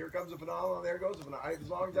 Here comes a phenomenon, there goes a phenomenon. As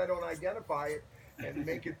long as I don't identify it and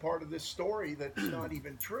make it part of this story that's not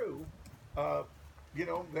even true. You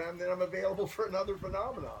know, then I'm available for another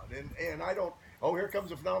phenomenon, and I don't. Oh, here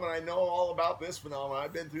comes a phenomenon. I know all about this phenomenon.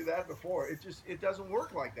 I've been through that before. It doesn't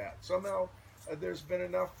work like that. Somehow, there's been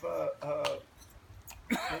enough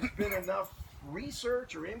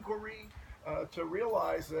research or inquiry to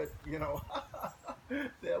realize that, you know,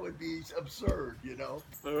 that would be absurd. You know.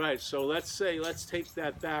 All right. So let's take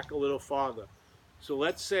that back a little farther. So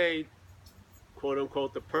let's say, quote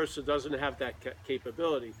unquote, the person doesn't have that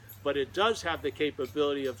capability. But it does have the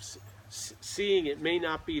capability of seeing it may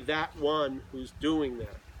not be that one who's doing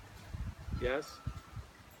that. Yes?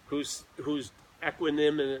 Who's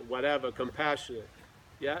equanimous, whatever, compassionate.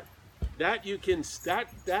 Yeah? That you can,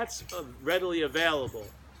 that's readily available.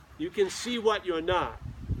 You can see what you're not.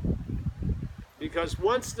 Because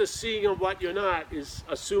once the seeing of what you're not is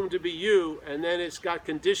assumed to be you, and then it's got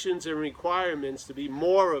conditions and requirements to be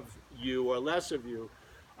more of you or less of you,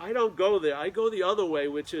 I don't go there. I go the other way,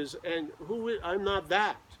 which is, I'm not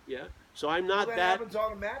that, yeah? So I'm not that. That happens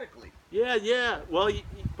automatically. Yeah. Well,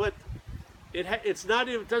 but it's not.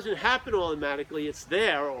 It doesn't happen automatically. It's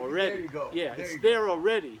there already. There you go. Yeah, it's there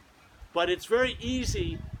already. But it's very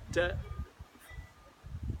easy to,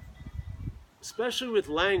 especially with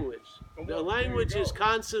language. The language is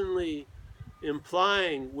constantly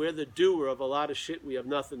implying we're the doer of a lot of shit we have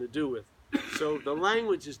nothing to do with. So the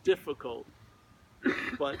language is difficult.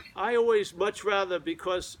 But I always much rather,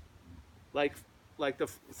 because like the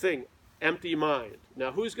thing, empty mind.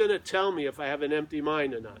 Now, who's going to tell me if I have an empty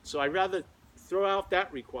mind or not? So I'd rather throw out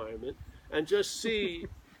that requirement and just see,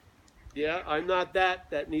 yeah, I'm not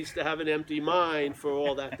that needs to have an empty mind for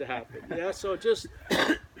all that to happen. Yeah, so just,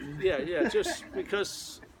 just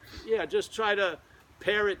because, just try to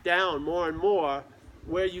pare it down more and more,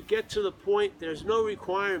 where you get to the point there's no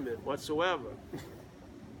requirement whatsoever.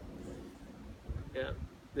 Yeah,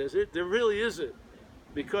 there really isn't,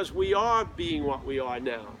 because we are being what we are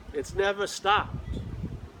now. It's never stopped.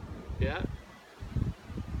 Yeah.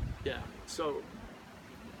 So,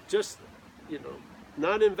 just,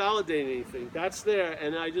 not invalidating anything. That's there,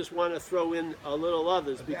 and I just want to throw in a little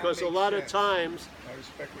others, That because a makes lot of sense. times, I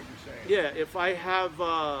respect what you're saying. if I have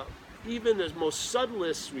even the most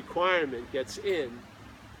subtlest requirement gets in,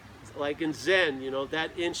 like in Zen,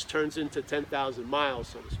 that inch turns into 10,000 miles,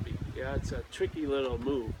 so to speak. Yeah, it's a tricky little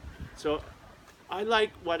move. So I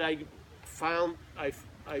like what I found I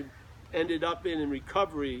ended up in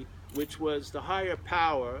recovery, which was the higher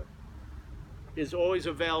power is always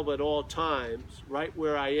available at all times, right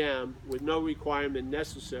where I am, with no requirement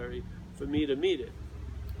necessary for me to meet it.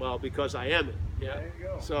 Well, because I am it. Yeah. There you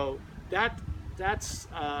go. So that's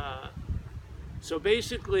so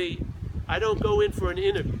basically, I don't go in for an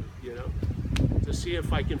interview, to see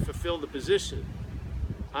if I can fulfill the position.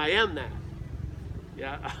 I am that.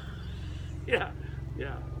 Yeah. Yeah.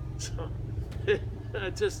 So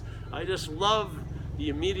I just love the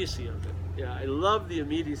immediacy of it. Yeah, I love the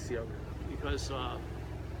immediacy of it, because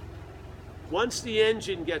once the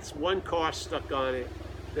engine gets one car stuck on it,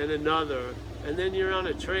 then another, and then you're on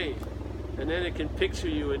a train, and then it can picture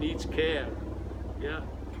you in each cab. Yeah.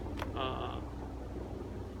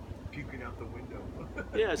 Puking out the window.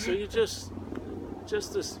 Yeah, so you just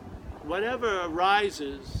this, whatever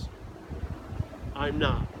arises, I'm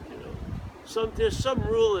not, there's some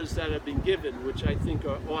rulers that have been given, which I think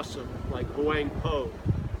are awesome, like Huang Po.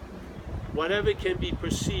 Whatever can be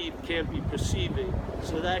perceived can't be perceiving,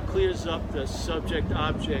 so that clears up the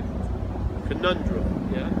subject-object conundrum,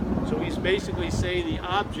 yeah? So he's basically saying the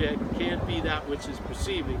object can't be that which is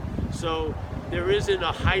perceiving, so there isn't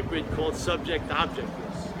a hybrid called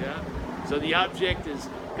subject-objectless, yeah? So the object has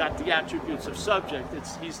got the attributes of subject.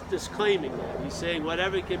 He's disclaiming that. He's saying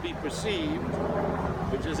whatever can be perceived,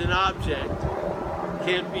 which is an object,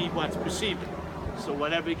 can't be what's perceiving. So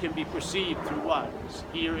whatever can be perceived through what? It's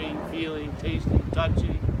hearing, feeling, tasting,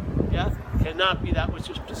 touching, yeah? Cannot be that which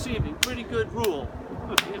is perceiving. Pretty good rule.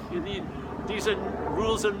 If you need, these are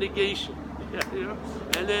rules of negation. Yeah,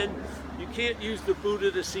 And then you can't use the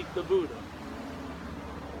Buddha to seek the Buddha.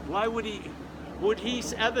 Why would he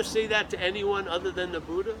ever say that to anyone other than the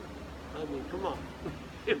Buddha? I mean, come on.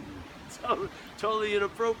 It's totally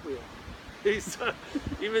inappropriate.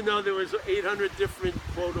 Even though there was 800 different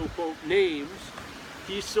quote-unquote names,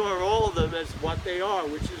 he saw all of them as what they are,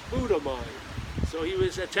 which is Buddha mind. So he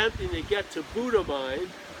was attempting to get to Buddha mind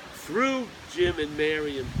through Jim and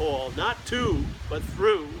Mary and Paul, not to, but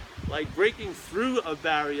through, like breaking through a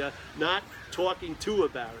barrier, not talking to a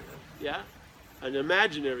barrier, yeah? An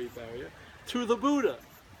imaginary barrier, through the Buddha.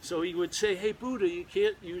 So he would say, hey, Buddha, you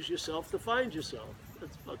can't use yourself to find yourself. That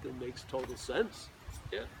fucking makes total sense,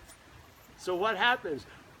 yeah? So what happens?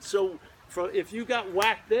 So if you got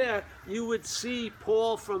whacked there, you would see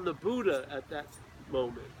Paul from the Buddha at that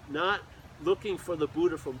moment, not looking for the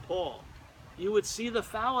Buddha from Paul. You would see the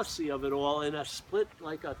fallacy of it all in a split,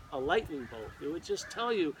 like a lightning bolt. It would just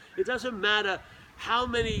tell you, it doesn't matter how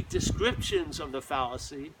many descriptions of the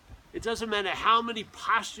fallacy, it doesn't matter how many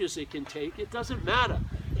postures it can take, it doesn't matter.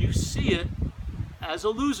 You see it as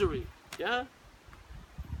illusory, yeah?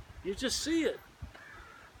 You just see it.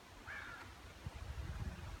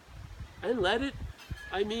 And let it,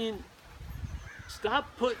 I mean,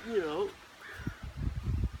 stop putting,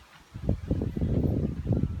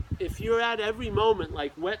 if you're at every moment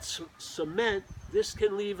like wet cement, this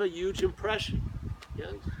can leave a huge impression.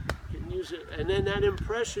 Yeah? You can use it, and then that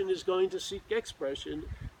impression is going to seek expression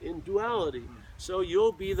in duality. So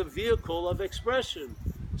you'll be the vehicle of expression.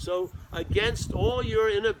 So against all your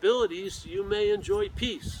inabilities, you may enjoy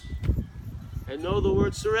peace and know the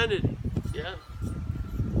word serenity. Yeah?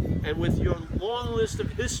 And with your long list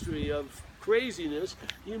of history of craziness,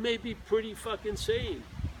 you may be pretty fucking sane.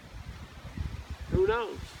 Who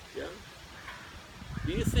knows? Yeah.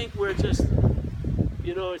 Do you think we're just,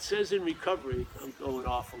 it says in recovery, I'm going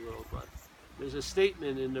off a little, but there's a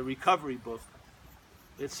statement in the recovery book.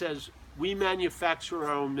 It says, we manufacture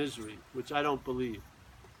our own misery, which I don't believe.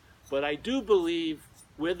 But I do believe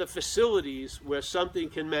we're the facilities where something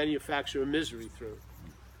can manufacture a misery through.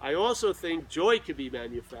 I also think joy could be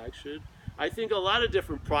manufactured. I think a lot of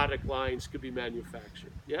different product lines could be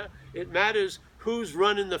manufactured. Yeah, it matters who's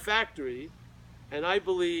running the factory, and I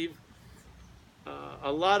believe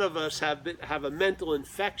a lot of us have a mental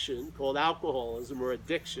infection called alcoholism or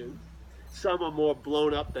addiction. Some are more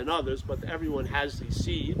blown up than others, but everyone has these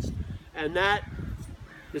seeds, and that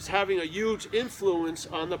is having a huge influence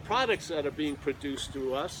on the products that are being produced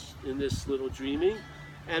through us in this little dreaming,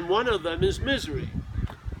 and one of them is misery.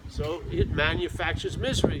 So it manufactures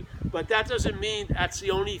misery, but that doesn't mean that's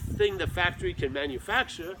the only thing the factory can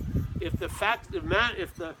manufacture. If the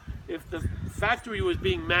factory was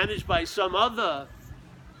being managed by some other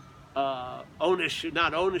ownership,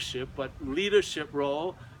 not ownership, but leadership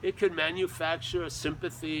role, it could manufacture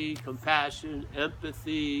sympathy, compassion,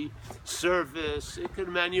 empathy, service. It could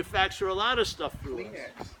manufacture a lot of stuff through us.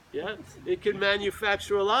 Kleenex. Yeah, it can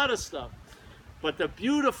manufacture a lot of stuff. But the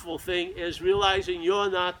beautiful thing is realizing you're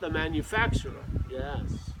not the manufacturer.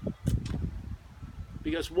 Yes.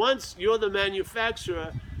 Because once you're the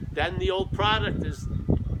manufacturer, then the old product is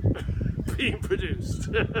being produced.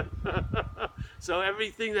 So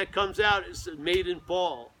everything that comes out is made in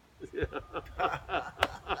Paul.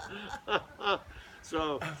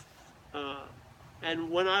 So, and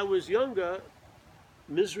when I was younger,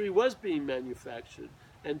 misery was being manufactured,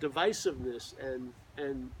 and divisiveness,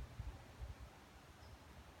 and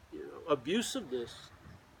abusiveness,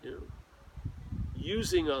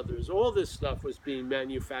 using others, all this stuff was being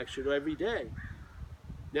manufactured every day.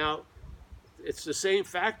 Now, it's the same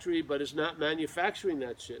factory, but it's not manufacturing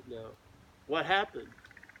that shit now. What happened?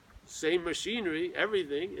 Same machinery,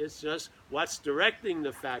 everything. It's just what's directing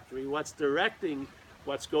the factory, what's directing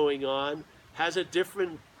what's going on, has a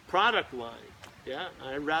different product line. Yeah,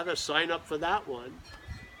 I'd rather sign up for that one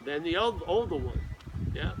than the older one.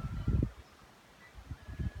 Yeah.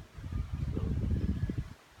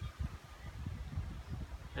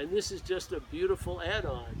 And this is just a beautiful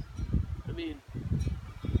add-on. I mean,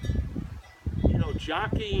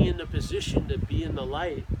 jockeying in the position to be in the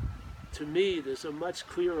light, to me, there's a much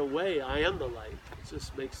clearer way. I am the light. It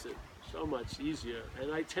just makes it so much easier.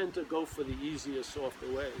 And I tend to go for the easier,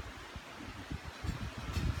 softer way.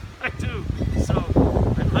 I do. So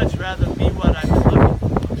I'd much rather be what I've been looking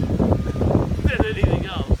for than anything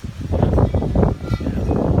else. Yeah.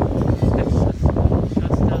 It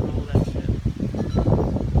shuts down all that shit.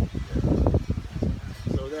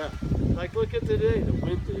 Yeah. So like look at today, the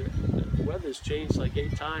winter. The weather's changed like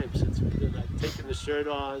 8 times since we've been taking the shirt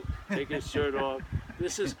on, taking the shirt off.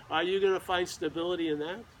 Are you going to find stability in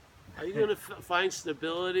that? Are you going to find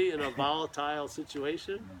stability in a volatile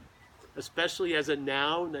situation? Especially as a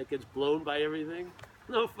noun that gets blown by everything?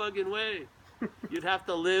 No fucking way. You'd have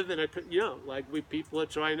to live in like people are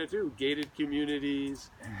trying to do, gated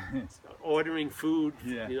communities, ordering food,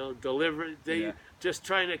 deliver. Just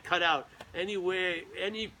trying to cut out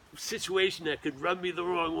any situation that could rub me the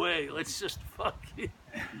wrong way. Let's just fucking,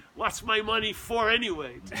 what's my money for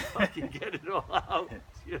anyway? To fucking get it all out.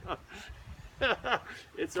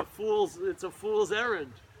 It's a fool's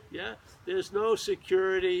errand. Yeah, there's no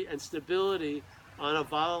security and stability on a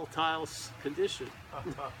volatile condition.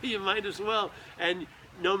 You might as well. And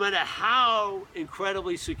no matter how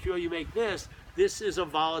incredibly secure you make this is a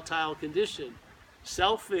volatile condition.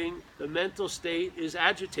 Selfing, the mental state, is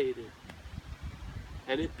agitated,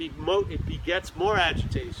 and it begets more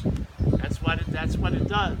agitation. That's what it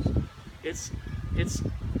does. It's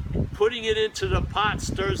putting it into the pot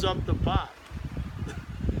stirs up the pot.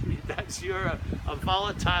 That's a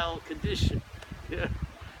volatile condition. Yeah.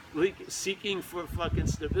 Seeking for fucking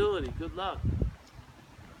stability. Good luck.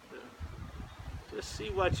 Yeah. Just see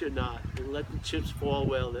what you're not, and let the chips fall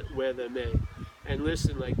where they may. And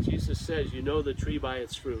listen, like Jesus says, you know the tree by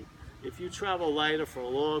its fruit. If you travel lighter for a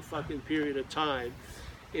long fucking period of time,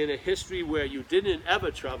 in a history where you didn't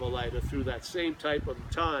ever travel lighter through that same type of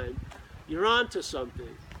time, you're onto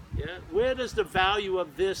something. Yeah? Where does the value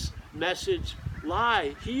of this message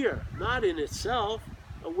lie? Here, not in itself.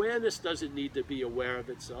 Awareness doesn't need to be aware of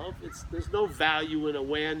itself. There's no value in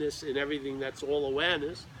awareness in everything that's all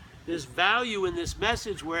awareness. There's value in this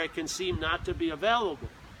message where it can seem not to be available.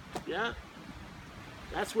 Yeah?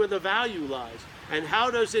 That's where the value lies. And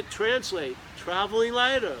how does it translate? Traveling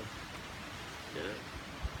lighter. Yeah.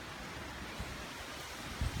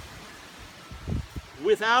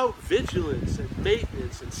 Without vigilance and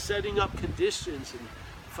maintenance and setting up conditions and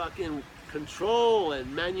fucking control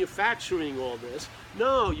and manufacturing all this.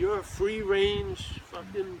 No, you're a free range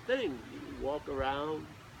fucking thing. You walk around.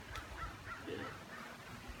 Yeah.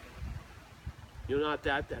 You're not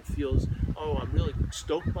that feels, oh, I'm really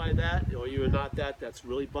stoked by that, or you're not that's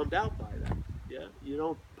really bummed out by that. Yeah. You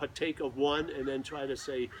don't partake of one and then try to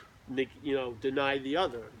say, deny the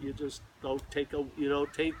other. You just don't you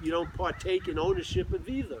don't partake in ownership of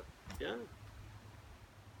either. Yeah.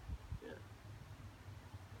 Yeah.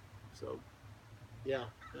 So, yeah,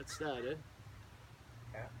 that's that, eh?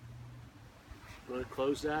 Yeah. Want to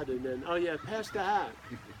close that and then, oh yeah, pass the hat.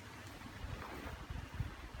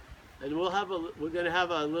 And we're gonna have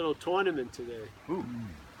a little tournament today. Ooh.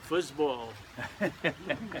 Football.